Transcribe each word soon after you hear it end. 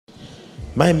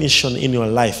My mission in your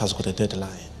life has got a deadline.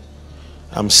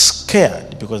 I'm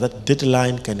scared because that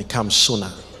deadline can come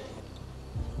sooner.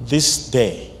 This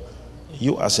day,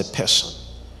 you as a person,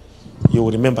 you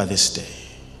will remember this day.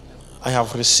 I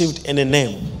have received any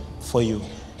name for you.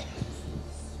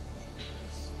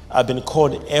 I've been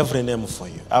called every name for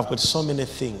you. I've got so many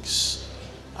things.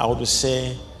 I would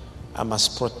say I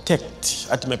must protect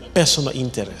at my personal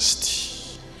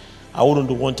interest. I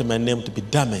wouldn't want my name to be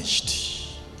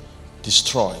damaged,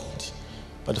 destroyed.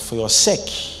 But for your sake,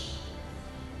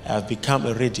 I have become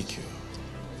a ridicule.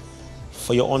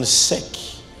 For your own sake,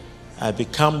 I have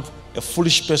become a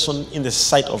foolish person in the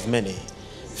sight of many,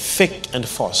 fake and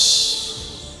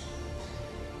false.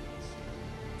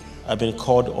 I've been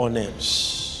called all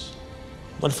names,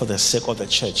 not for the sake of the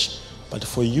church, but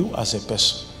for you as a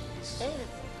person.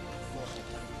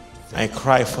 I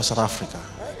cry for South Africa.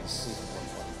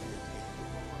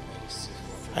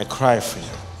 I cry for you.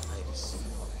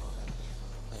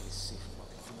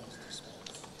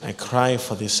 I cry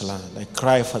for this land. I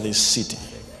cry for this city.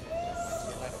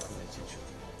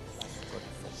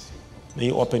 May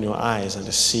you open your eyes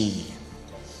and see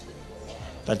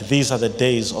that these are the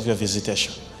days of your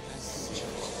visitation.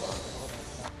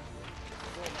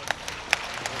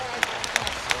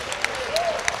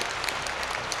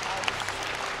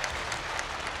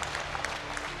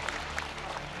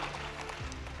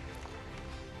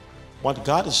 What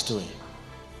God is doing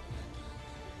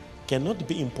cannot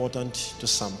be important to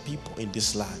some people in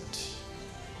this land.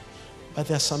 But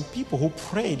there are some people who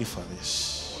prayed for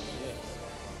this.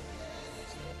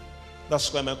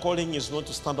 That's why my calling is not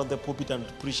to stand on the pulpit and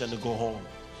preach and go home.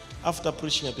 After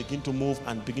preaching, I begin to move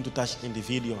and begin to touch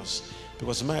individuals,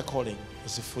 because my calling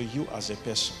is for you as a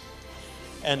person.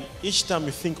 And each time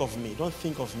you think of me, don't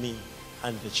think of me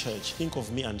and the church. Think of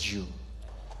me and you.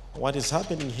 What is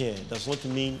happening here does not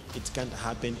mean it can't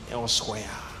happen elsewhere.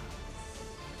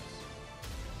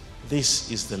 This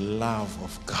is the love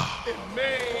of God.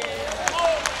 Amen.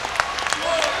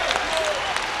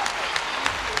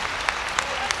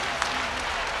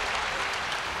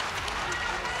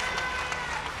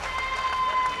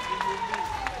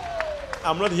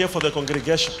 I'm not here for the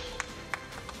congregation.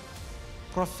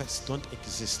 Prophets don't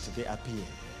exist, they appear.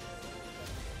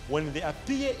 When they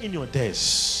appear in your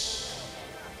days,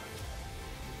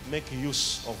 make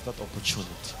use of that opportunity.